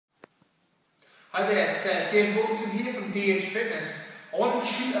Hi there, it's Dave Wilkinson here from DH Fitness. I wanted to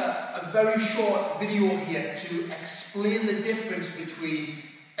shoot a very short video here to explain the difference between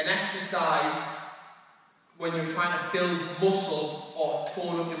an exercise when you're trying to build muscle or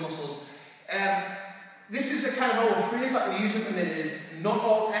tone up your muscles. This is a kind of old phrase that we use at the minute, is not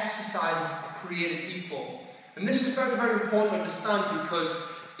all exercises are created equal. And this is very, very important to understand, because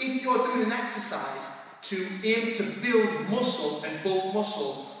if you're doing an exercise to aim to build muscle and bulk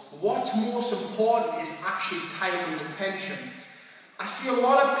muscle, what's most important is actually time and attention. I see a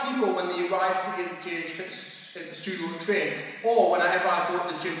lot of people when they arrive to DH Fitness at the studio to train, or whenever I go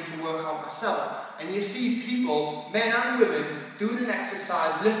to the gym to work out myself, and you see people, men and women, doing an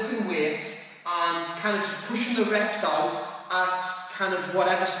exercise, lifting weights, and kind of just pushing the reps out at kind of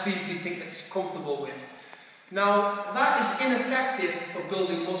whatever speed they think it's comfortable with. Now, that is ineffective for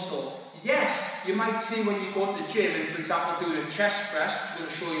building muscle. Yes, you might see when you go to the gym and, for example, doing a chest press, which I'm going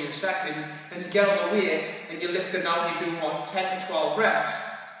to show you in a second, and you get on the weight and you're lifting out, you're doing what, 10 to 12 reps,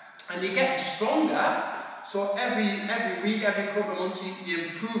 and you're getting stronger. So every week, every couple of months, you're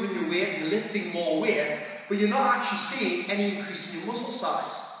improving your weight, you're lifting more weight, but you're not actually seeing any increase in your muscle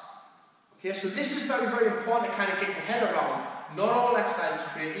size. Okay, so this is very, very important to kind of get your head around. Not all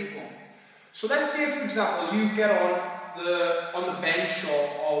exercises create equal. So let's say, for example, you get on the bench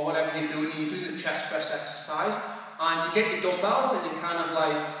or whatever you're doing, and you're doing the chest press exercise, and you get your dumbbells and you kind of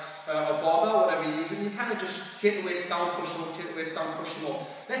like a barbell, whatever you're using, you kind of just take the weights down, push them up, take the weights down, push them up.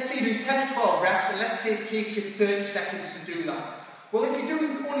 Let's say you do 10 to 12 reps, and let's say it takes you 30 seconds to do that. Well, if you're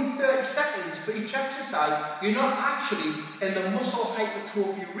doing only 30 seconds for each exercise, you're not actually in the muscle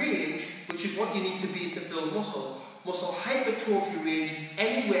hypertrophy range, which is what you need to be to build muscle. Muscle hypertrophy range is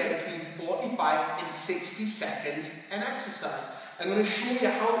anywhere between 45 and 60 seconds an exercise. I'm going to show you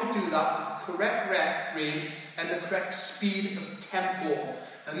how to do that with the correct rep range and the correct speed of tempo.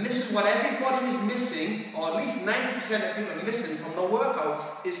 And this is what everybody is missing, or at least 90% of people are missing from the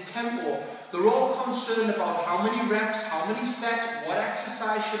workout, is tempo. They're all concerned about how many reps, how many sets, what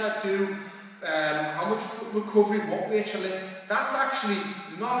exercise should I do, how much recovery, what weight should I lift. That's actually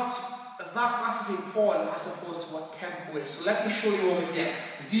not that massively important as opposed to what tempo is. So let me show you over here.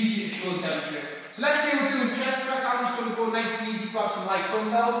 It's easy to show them here. So let's say we're doing chest press. I'm just going to go nice and easy, grab some light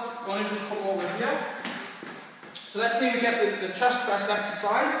dumbbells. I'm going to just come over here. So let's say we get the chest press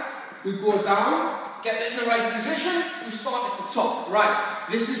exercise. We go down, get it in the right position, we start at the top. Right,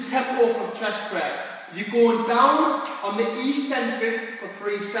 this is tempo for chest press. You're going down on the eccentric for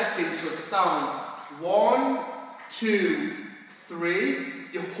 3 seconds. So it's down. 1, 2, 3.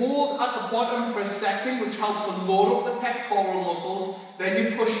 You hold at the bottom for a second, which helps to load up the pectoral muscles. Then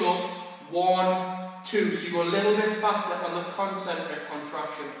you push up. 1, 2. So you go a little bit faster on the concentric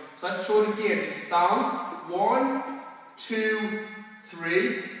contraction. So let's show it again. So it's down. 1, 2,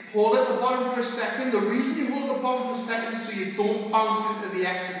 3. Hold at the bottom for a second. The reason you hold at the bottom for a second is so you don't bounce into the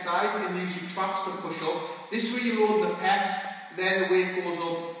exercise and use your traps to push up. This way you load the pecs, then the weight goes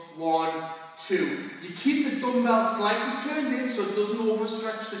up. 1, 2. You keep the dumbbell slightly turned in so it doesn't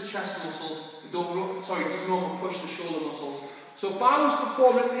overstretch the chest muscles. It doesn't overpush the shoulder muscles. So if I was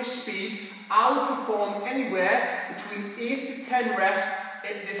performing at this speed, I would perform anywhere between 8 to 10 reps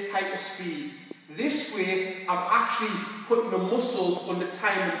at this type of speed. This way, I'm actually putting the muscles under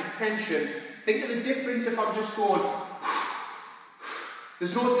time and attention. Think of the difference if I'm just going.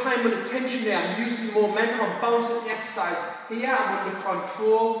 There's no time and attention there. I'm using momentum. I'm bouncing the exercise. Here, I'm under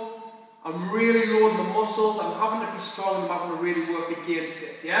control. I'm really loading the muscles. I'm having to be strong. I'm having to really work against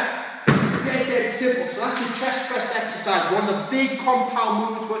it. Yeah? Dead simple. So that's your chest press exercise. One of the big compound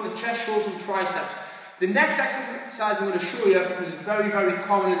movements with the chest, shoulders, and triceps. The next exercise I'm going to show you, because it's very, very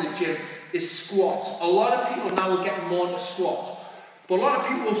common in the gym, is squats. A lot of people now are getting more into squats. But a lot of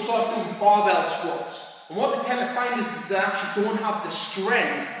people will start doing barbell squats. And what they tend to find is they actually don't have the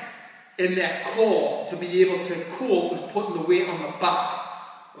strength in their core to be able to cope with putting the weight on the back.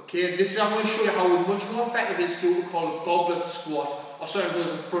 Okay, this is, I'm going to show you how much more effective it is to do what we call a goblet squat, or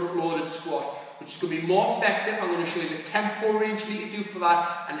sometimes a front-loaded squat, which is going to be more effective. I'm going to show you the tempo range you need to do for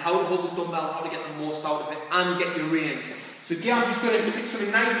that, and how to hold the dumbbell, how to get the most out of it, and get your range. So again, I'm just going to pick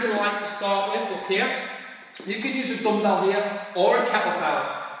something nice and light to start with, okay? You could use a dumbbell here, or a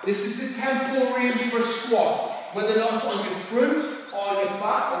kettlebell. This is the tempo range for a squat, whether or not it's on your front, or your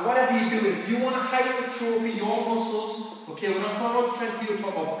back, or whatever you do. If you want to hypertrophy your muscles, okay, we're not talking about strength here, we're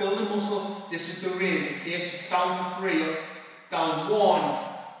talking about building muscle. This is the range, okay? So it's down for 3, down 1,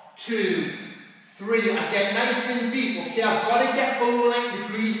 2, 3. I get nice and deep, okay? I've got to get below 90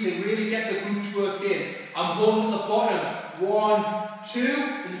 degrees to really get the glutes worked in. I'm holding at the bottom. 1, 2,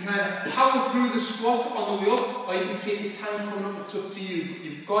 and you can either power through the squat on the way up, or you can take your time coming up. It's up to you. But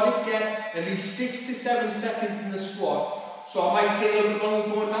you've got to get at least 6 to 7 seconds in the squat. So I might take a little bit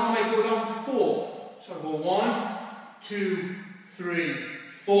longer going down. I might go down for 4. So I go 1, 2, 3,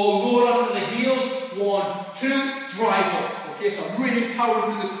 4. Lower onto the heels. 1, 2. Drive up. Okay, so I'm really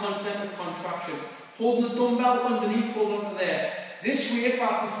powering through the concentric contraction. Holding the dumbbell underneath, holding onto there. This way, if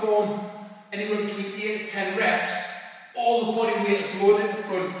I perform anywhere between 8 to 10 reps, all the body weight is loaded at the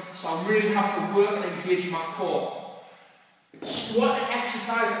front, so I'm really having to work and engage my core. Squat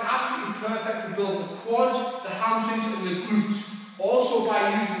exercise is absolutely perfect for building the quads, the hamstrings and the glutes. Also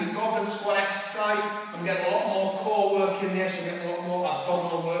by using the goblet squat exercise, I'm getting a lot more core work in there, so I'm getting a lot more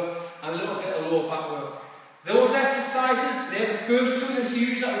abdominal work and a little bit of lower back work. Those exercises, they're the first 2 in the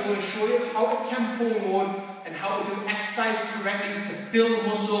series that I'm going to show you how to tempo load and how to do exercise correctly to build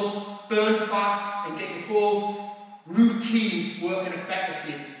muscle, burn fat and get your whole routine working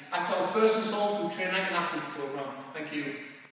effectively. That's our first installment from Train Like an Athlete program. Thank you.